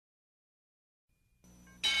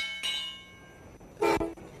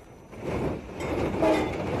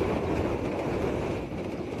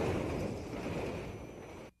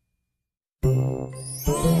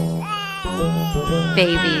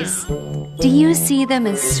Babies. Do you see them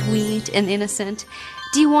as sweet and innocent?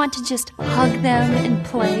 Do you want to just hug them and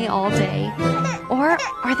play all day? Or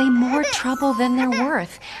are they more trouble than they're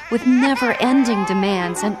worth, with never-ending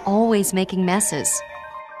demands and always making messes?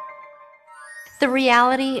 The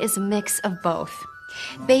reality is a mix of both.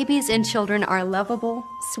 Babies and children are lovable,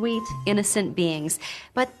 sweet, innocent beings,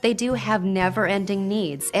 but they do have never-ending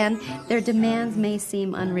needs, and their demands may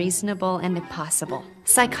seem unreasonable and impossible.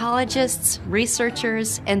 Psychologists,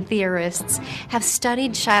 researchers, and theorists have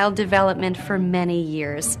studied child development for many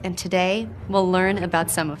years, and today we'll learn about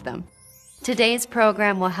some of them. Today's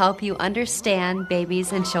program will help you understand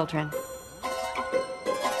babies and children.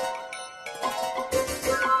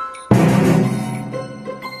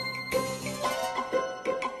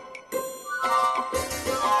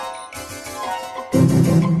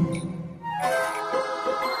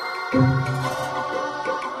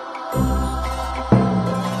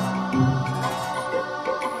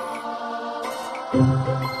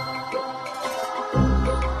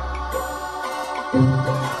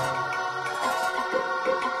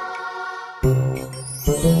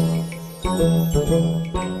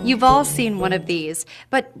 You've all seen one of these,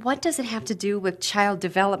 but what does it have to do with child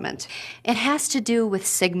development? It has to do with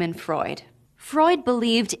Sigmund Freud. Freud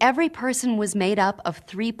believed every person was made up of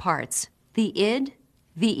three parts: the id,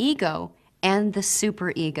 the ego, and the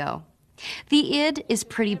superego. The id is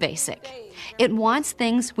pretty basic. It wants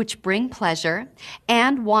things which bring pleasure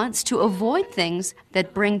and wants to avoid things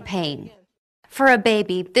that bring pain. For a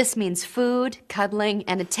baby, this means food, cuddling,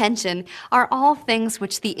 and attention are all things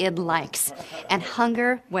which the id likes. And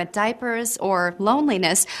hunger, wet diapers, or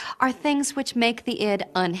loneliness are things which make the id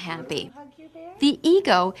unhappy. The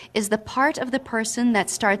ego is the part of the person that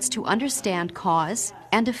starts to understand cause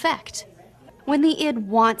and effect. When the id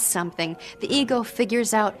wants something, the ego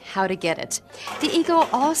figures out how to get it. The ego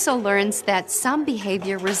also learns that some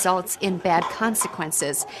behavior results in bad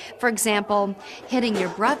consequences. For example, hitting your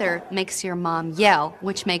brother makes your mom yell,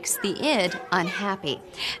 which makes the id unhappy.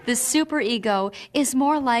 The superego is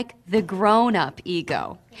more like the grown-up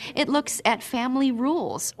ego. It looks at family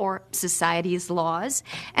rules or society's laws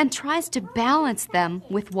and tries to balance them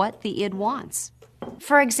with what the id wants.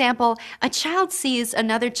 For example, a child sees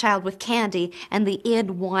another child with candy and the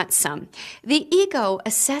id wants some. The ego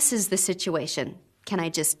assesses the situation. Can I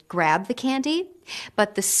just grab the candy?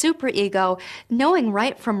 But the superego, knowing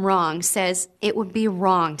right from wrong, says it would be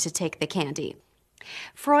wrong to take the candy.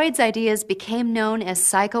 Freud's ideas became known as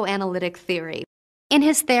psychoanalytic theory. In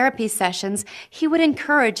his therapy sessions, he would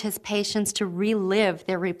encourage his patients to relive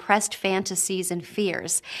their repressed fantasies and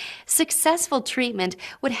fears. Successful treatment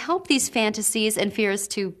would help these fantasies and fears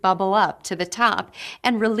to bubble up to the top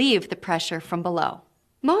and relieve the pressure from below.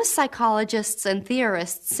 Most psychologists and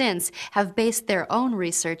theorists since have based their own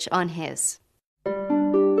research on his.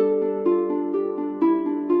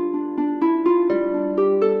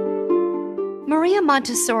 Maria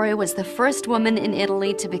Montessori was the first woman in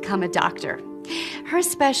Italy to become a doctor. Her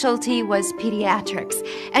specialty was pediatrics,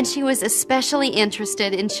 and she was especially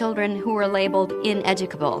interested in children who were labeled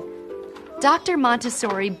ineducable. Dr.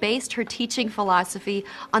 Montessori based her teaching philosophy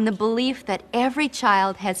on the belief that every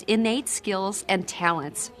child has innate skills and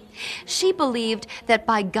talents. She believed that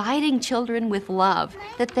by guiding children with love,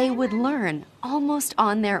 that they would learn almost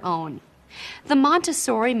on their own. The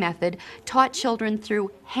Montessori method taught children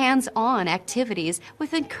through hands-on activities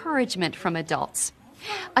with encouragement from adults.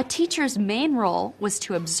 A teacher's main role was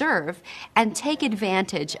to observe and take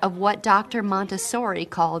advantage of what Dr. Montessori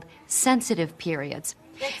called sensitive periods,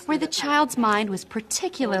 where the child's mind was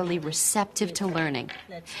particularly receptive to learning.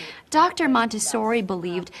 Dr. Montessori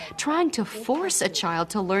believed trying to force a child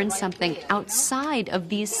to learn something outside of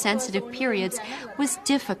these sensitive periods was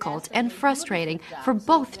difficult and frustrating for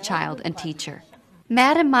both child and teacher.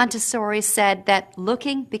 Madame Montessori said that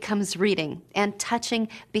looking becomes reading and touching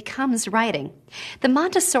becomes writing. The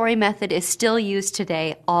Montessori method is still used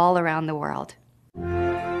today all around the world.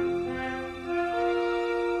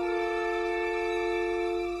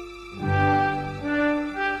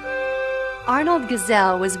 Arnold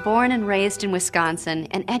Gesell was born and raised in Wisconsin,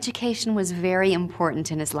 and education was very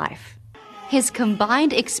important in his life. His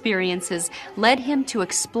combined experiences led him to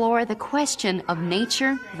explore the question of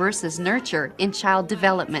nature versus nurture in child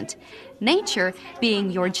development, nature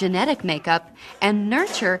being your genetic makeup and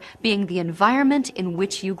nurture being the environment in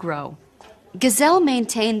which you grow. Gesell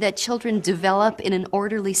maintained that children develop in an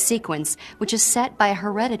orderly sequence, which is set by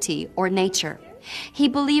heredity or nature. He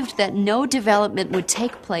believed that no development would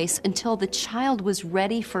take place until the child was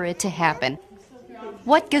ready for it to happen.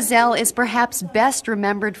 What Gesell is perhaps best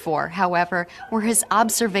remembered for, however, were his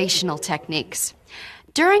observational techniques.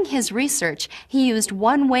 During his research, he used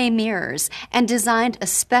one-way mirrors and designed a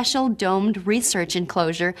special domed research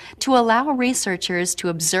enclosure to allow researchers to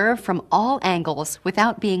observe from all angles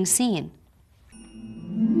without being seen.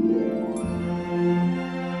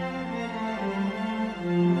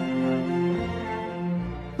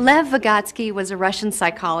 Lev Vygotsky was a Russian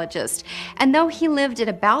psychologist, and though he lived at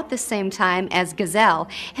about the same time as Gazelle,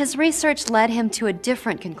 his research led him to a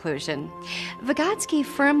different conclusion. Vygotsky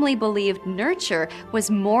firmly believed nurture was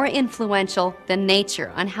more influential than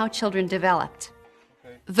nature on how children developed.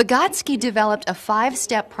 Vygotsky developed a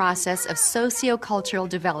 5-step process of sociocultural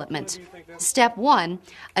development. Step 1,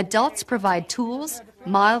 adults provide tools,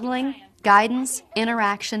 modeling, guidance,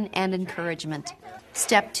 interaction, and encouragement.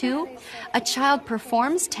 Step 2, a child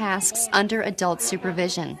performs tasks under adult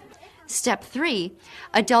supervision. Step 3,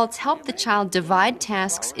 adults help the child divide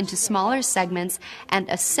tasks into smaller segments and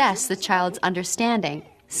assess the child's understanding.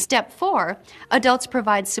 Step 4, adults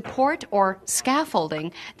provide support or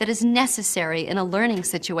scaffolding that is necessary in a learning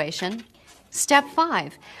situation. Step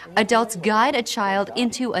 5, adults guide a child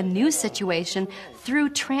into a new situation through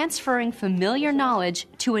transferring familiar knowledge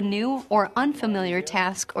to a new or unfamiliar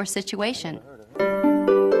task or situation.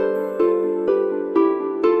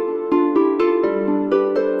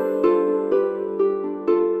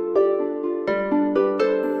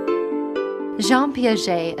 Jean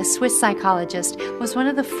Piaget, a Swiss psychologist, was one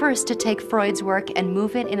of the first to take Freud's work and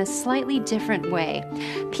move it in a slightly different way.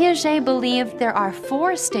 Piaget believed there are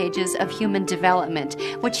 4 stages of human development,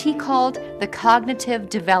 which he called the cognitive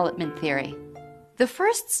development theory. The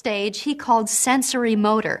first stage he called sensory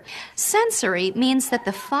motor. Sensory means that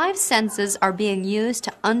the 5 senses are being used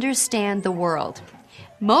to understand the world.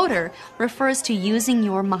 Motor refers to using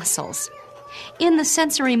your muscles. In the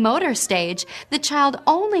sensory motor stage, the child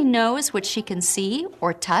only knows what she can see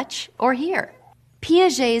or touch or hear.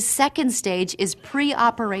 Piaget's second stage is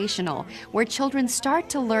pre-operational, where children start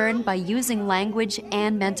to learn by using language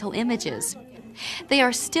and mental images. They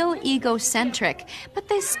are still egocentric, but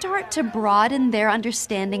they start to broaden their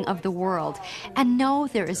understanding of the world and know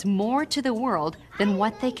there is more to the world than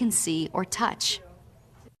what they can see or touch.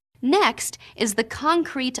 Next is the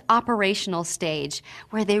concrete operational stage,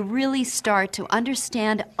 where they really start to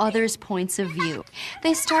understand others' points of view.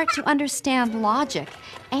 They start to understand logic,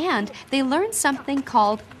 and they learn something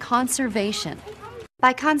called conservation.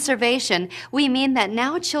 By conservation, we mean that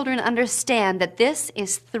now children understand that this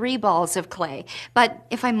is 3 balls of clay, but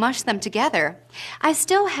if I mush them together, I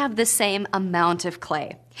still have the same amount of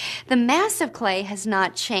clay. The mass of clay has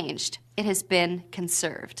not changed. It has been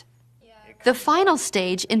conserved. The final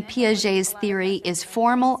stage in Piaget's theory is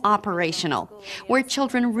formal operational, where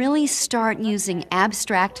children really start using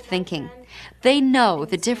abstract thinking. They know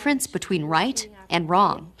the difference between right and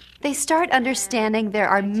wrong. They start understanding there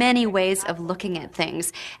are many ways of looking at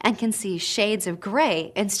things and can see shades of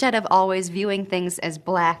gray instead of always viewing things as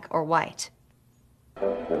black or white.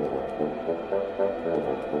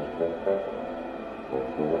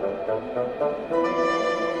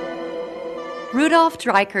 Rudolf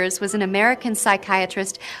Dreikurs was an American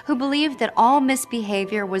psychiatrist who believed that all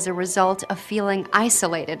misbehavior was a result of feeling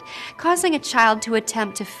isolated, causing a child to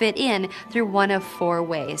attempt to fit in through one of 4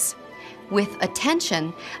 ways. With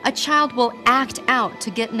attention, a child will act out to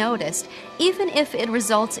get noticed, even if it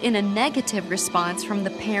results in a negative response from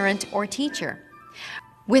the parent or teacher.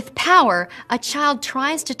 With power, a child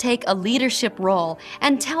tries to take a leadership role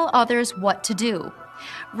and tell others what to do.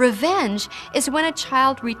 Revenge is when a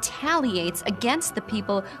child retaliates against the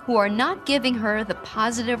people who are not giving her the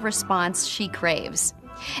positive response she craves.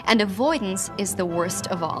 And avoidance is the worst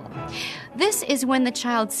of all. This is when the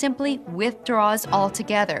child simply withdraws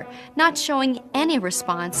altogether, not showing any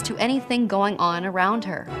response to anything going on around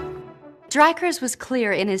her. Dreikurs was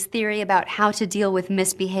clear in his theory about how to deal with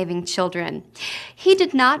misbehaving children. He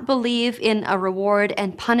did not believe in a reward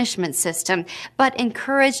and punishment system, but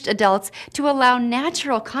encouraged adults to allow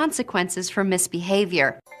natural consequences for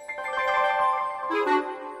misbehavior.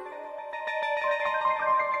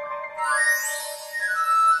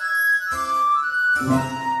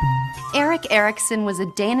 Erik Erikson was a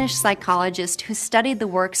Danish psychologist who studied the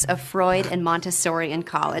works of Freud and Montessori in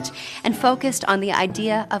college and focused on the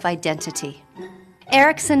idea of identity.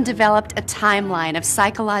 Erikson developed a timeline of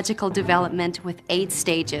psychological development with 8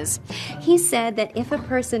 stages. He said that if a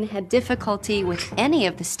person had difficulty with any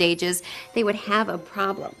of the stages, they would have a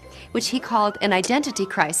problem, which he called an identity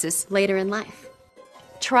crisis later in life.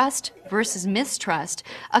 Trust versus mistrust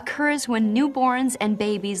occurs when newborns and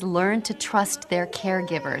babies learn to trust their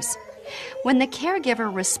caregivers. When the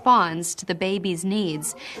caregiver responds to the baby's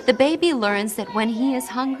needs, the baby learns that when he is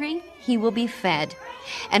hungry, he will be fed,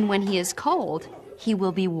 and when he is cold, he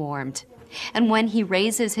will be warmed. And when he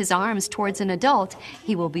raises his arms towards an adult,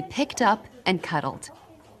 he will be picked up and cuddled.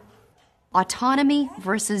 Autonomy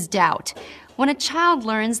versus doubt. When a child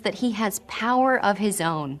learns that he has power of his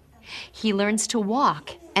own, he learns to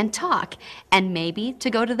walk and talk and maybe to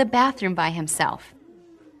go to the bathroom by himself.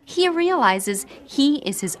 He realizes he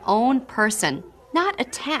is his own person, not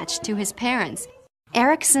attached to his parents.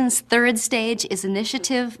 Erikson's third stage is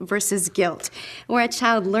initiative versus guilt, where a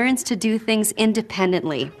child learns to do things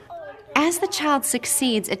independently. As the child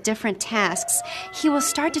succeeds at different tasks, he will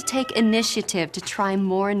start to take initiative to try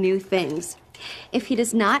more new things. If he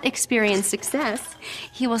does not experience success,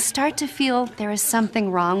 he will start to feel there is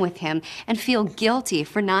something wrong with him and feel guilty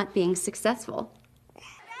for not being successful.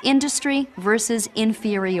 Industry versus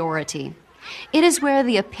inferiority. It is where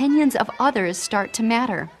the opinions of others start to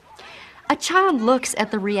matter. A child looks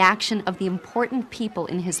at the reaction of the important people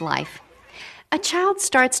in his life. A child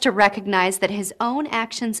starts to recognize that his own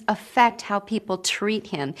actions affect how people treat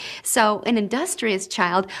him. So an industrious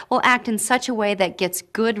child will act in such a way that gets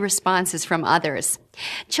good responses from others.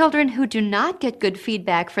 Children who do not get good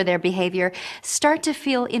feedback for their behavior start to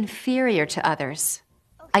feel inferior to others.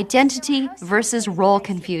 Identity versus role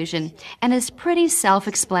confusion, and is pretty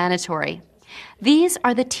self-explanatory. These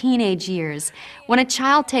are the teenage years, when a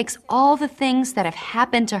child takes all the things that have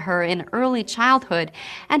happened to her in early childhood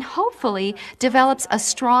and hopefully develops a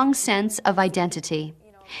strong sense of identity.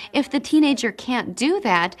 If the teenager can't do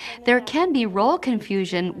that, there can be role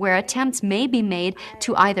confusion where attempts may be made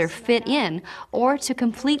to either fit in or to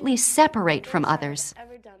completely separate from others.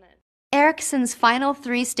 Erikson's final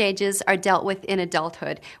 3 stages are dealt with in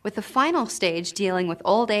adulthood, with the final stage dealing with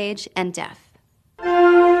old age and death.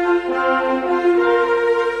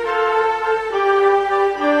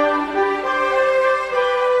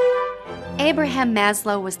 Abraham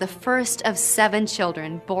Maslow was the first of 7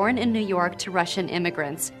 children born in New York to Russian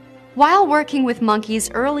immigrants. While working with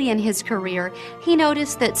monkeys early in his career, he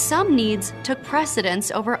noticed that some needs took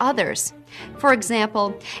precedence over others. For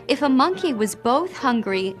example, if a monkey was both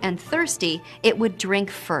hungry and thirsty, it would drink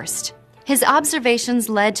first. His observations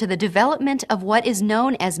led to the development of what is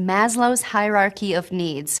known as Maslow's hierarchy of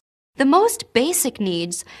needs. The most basic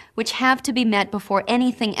needs, which have to be met before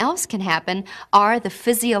anything else can happen, are the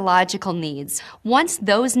physiological needs. Once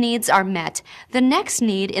those needs are met, the next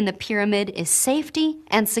need in the pyramid is safety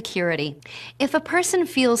and security. If a person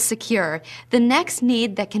feels secure, the next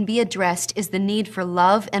need that can be addressed is the need for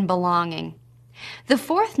love and belonging. The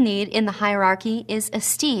 4th need in the hierarchy is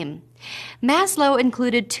esteem. Maslow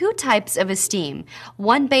included 2 types of esteem,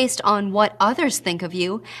 one based on what others think of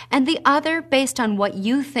you, and the other based on what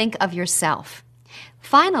you think of yourself.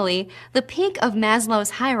 Finally, the peak of Maslow's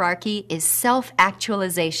hierarchy is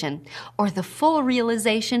self-actualization, or the full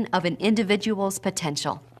realization of an individual's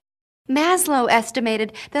potential. Maslow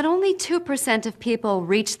estimated that only 2% of people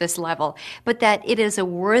reach this level, but that it is a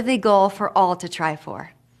worthy goal for all to try for.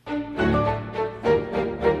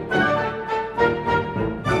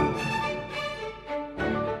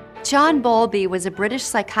 John Bowlby was a British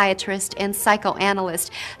psychiatrist and psychoanalyst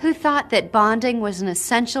who thought that bonding was an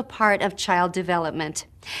essential part of child development.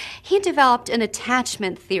 He developed an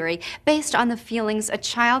attachment theory based on the feelings a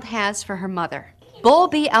child has for her mother.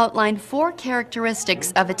 Bowlby outlined 4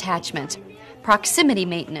 characteristics of attachment: proximity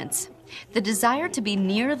maintenance, the desire to be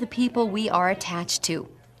near the people we are attached to;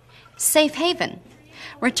 safe haven,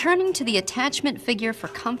 returning to the attachment figure for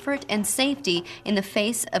comfort and safety in the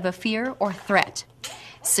face of a fear or threat;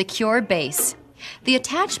 secure base. The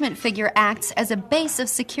attachment figure acts as a base of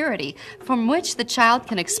security from which the child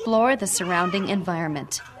can explore the surrounding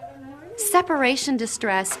environment. Separation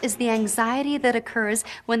distress is the anxiety that occurs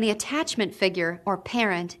when the attachment figure or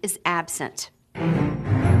parent is absent.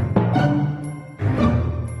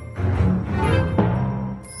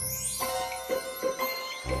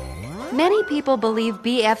 Many people believe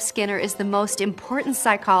B.F. Skinner is the most important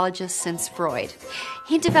psychologist since Freud.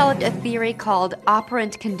 He developed a theory called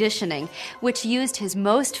operant conditioning, which used his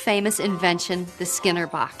most famous invention, the Skinner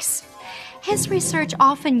box. His research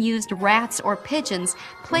often used rats or pigeons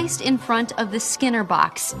placed in front of the Skinner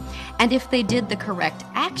box, and if they did the correct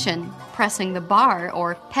action, pressing the bar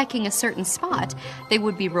or pecking a certain spot, they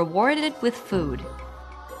would be rewarded with food.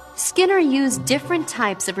 Skinner used different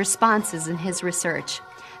types of responses in his research.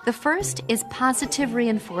 The first is positive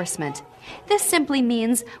reinforcement. This simply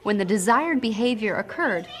means when the desired behavior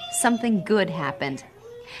occurred, something good happened.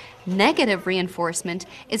 Negative reinforcement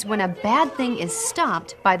is when a bad thing is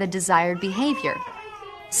stopped by the desired behavior.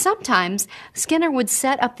 Sometimes, Skinner would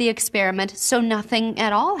set up the experiment so nothing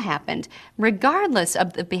at all happened, regardless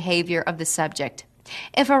of the behavior of the subject.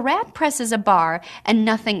 If a rat presses a bar and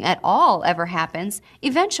nothing at all ever happens,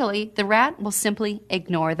 eventually the rat will simply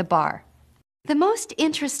ignore the bar. The most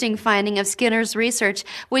interesting finding of Skinner's research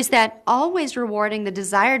was that always rewarding the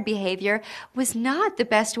desired behavior was not the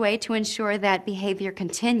best way to ensure that behavior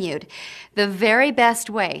continued. The very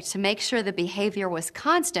best way to make sure the behavior was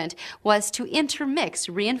constant was to intermix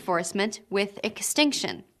reinforcement with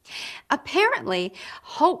extinction. Apparently,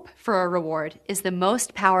 hope for a reward is the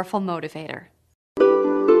most powerful motivator.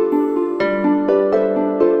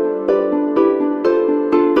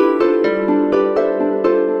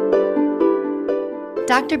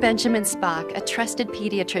 Dr. Benjamin Spock, a trusted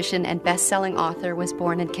pediatrician and best-selling author, was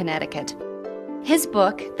born in Connecticut. His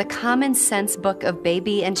book, The Common Sense Book of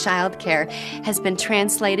Baby and Child Care, has been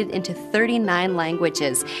translated into 39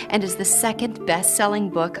 languages and is the second best-selling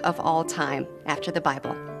book of all time, after the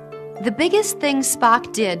Bible. The biggest thing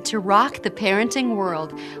Spock did to rock the parenting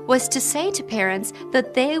world was to say to parents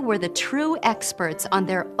that they were the true experts on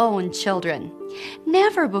their own children.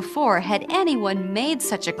 Never before had anyone made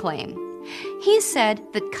such a claim. He said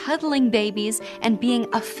that cuddling babies and being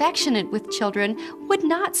affectionate with children would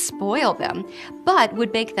not spoil them, but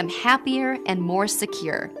would make them happier and more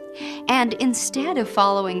secure. And instead of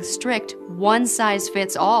following strict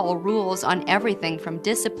one-size-fits-all rules on everything from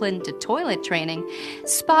discipline to toilet training,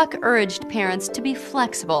 Spock urged parents to be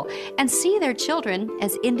flexible and see their children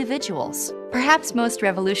as individuals. Perhaps most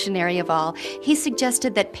revolutionary of all, he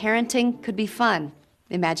suggested that parenting could be fun.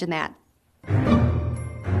 Imagine that.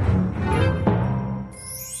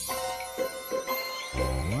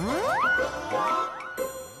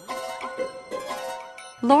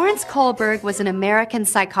 Lawrence Kohlberg was an American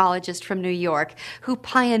psychologist from New York who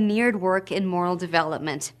pioneered work in moral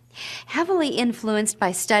development. Heavily influenced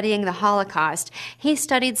by studying the Holocaust, he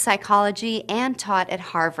studied psychology and taught at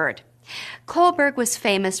Harvard. Kohlberg was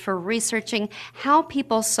famous for researching how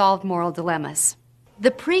people solve moral dilemmas.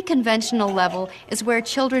 The pre-conventional level is where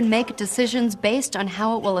children make decisions based on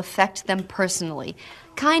how it will affect them personally,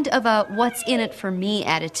 kind of a what's in it for me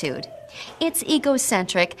attitude. It's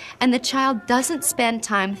egocentric, and the child doesn't spend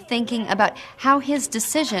time thinking about how his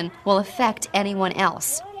decision will affect anyone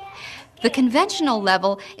else. The conventional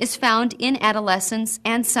level is found in adolescents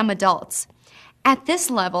and some adults. At this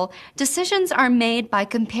level, decisions are made by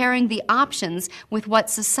comparing the options with what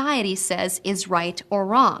society says is right or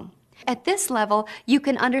wrong. At this level, you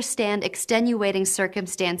can understand extenuating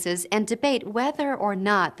circumstances and debate whether or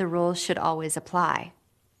not the rules should always apply.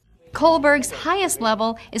 Kohlberg's highest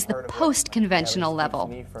level is the post-conventional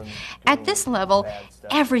level. At this level,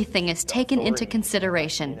 everything is taken into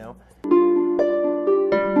consideration.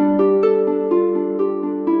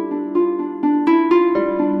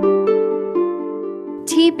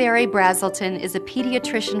 T. Barry Brazelton is a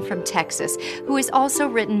pediatrician from Texas who has also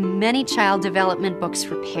written many child development books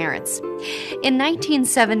for parents. In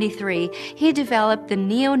 1973, he developed the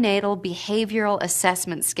Neonatal Behavioral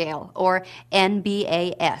Assessment Scale, or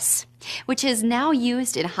NBAS, which is now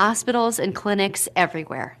used in hospitals and clinics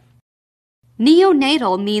everywhere.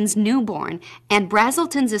 Neonatal means newborn, and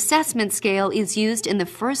Brazelton's assessment scale is used in the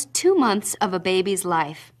first 2 months of a baby's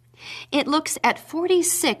life. It looks at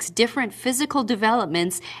 46 different physical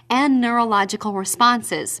developments and neurological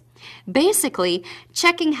responses, basically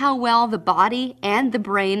checking how well the body and the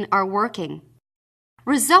brain are working.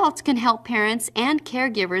 Results can help parents and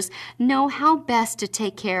caregivers know how best to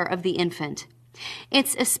take care of the infant.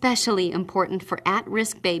 It's especially important for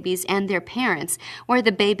at-risk babies and their parents, where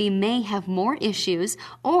the baby may have more issues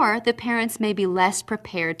or the parents may be less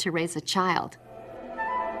prepared to raise a child.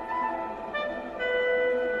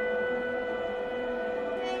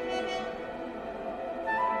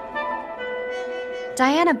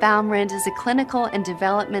 Diana Baumrind is a clinical and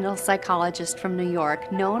developmental psychologist from New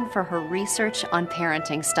York known for her research on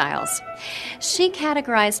parenting styles. She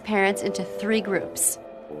categorized parents into 3 groups.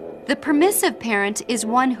 The permissive parent is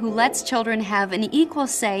one who lets children have an equal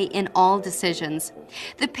say in all decisions.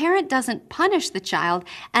 The parent doesn't punish the child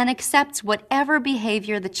and accepts whatever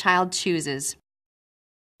behavior the child chooses.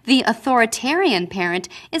 The authoritarian parent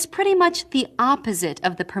is pretty much the opposite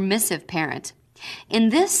of the permissive parent. In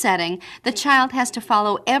this setting, the child has to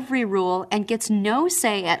follow every rule and gets no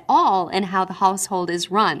say at all in how the household is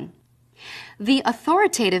run. The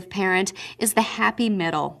authoritative parent is the happy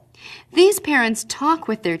middle. These parents talk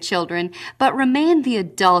with their children, but remain the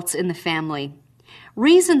adults in the family.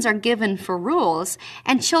 Reasons are given for rules,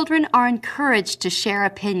 and children are encouraged to share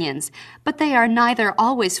opinions, but they are neither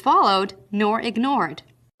always followed nor ignored.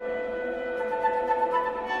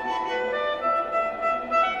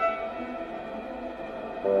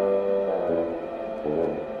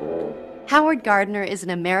 Howard Gardner is an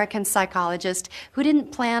American psychologist who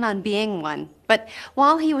didn't plan on being one. But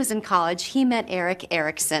while he was in college, he met Erik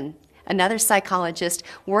Erikson, another psychologist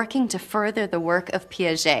working to further the work of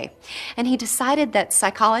Piaget. And he decided that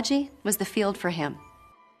psychology was the field for him.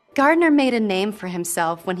 Gardner made a name for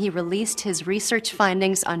himself when he released his research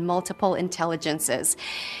findings on multiple intelligences.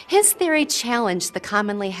 His theory challenged the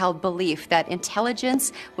commonly held belief that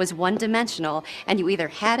intelligence was one-dimensional and you either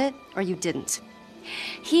had it or you didn't.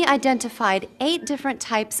 He identified 8 different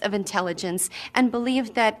types of intelligence and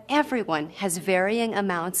believed that everyone has varying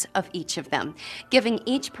amounts of each of them, giving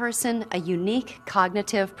each person a unique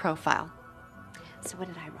cognitive profile. So what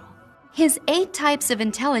did I roll? His 8 types of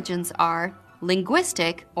intelligence are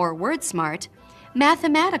linguistic, or word smart,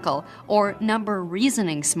 mathematical, or number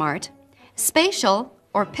reasoning smart, spatial,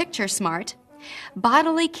 or picture smart,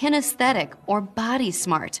 bodily kinesthetic, or body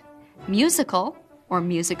smart, musical, or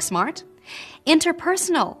music smart,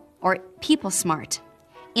 interpersonal, or people smart,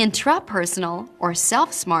 intrapersonal, or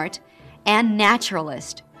self smart, and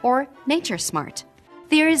naturalist, or nature smart.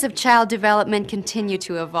 Theories of child development continue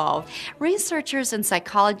to evolve. Researchers and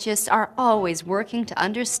psychologists are always working to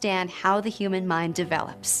understand how the human mind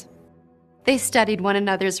develops. They studied one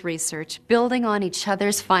another's research, building on each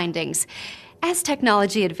other's findings. As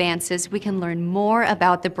technology advances, we can learn more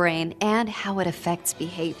about the brain and how it affects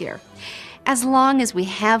behavior. As long as we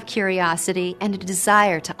have curiosity and a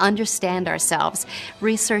desire to understand ourselves,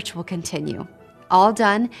 research will continue. All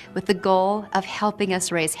done with the goal of helping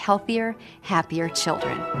us raise healthier, happier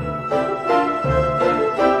children.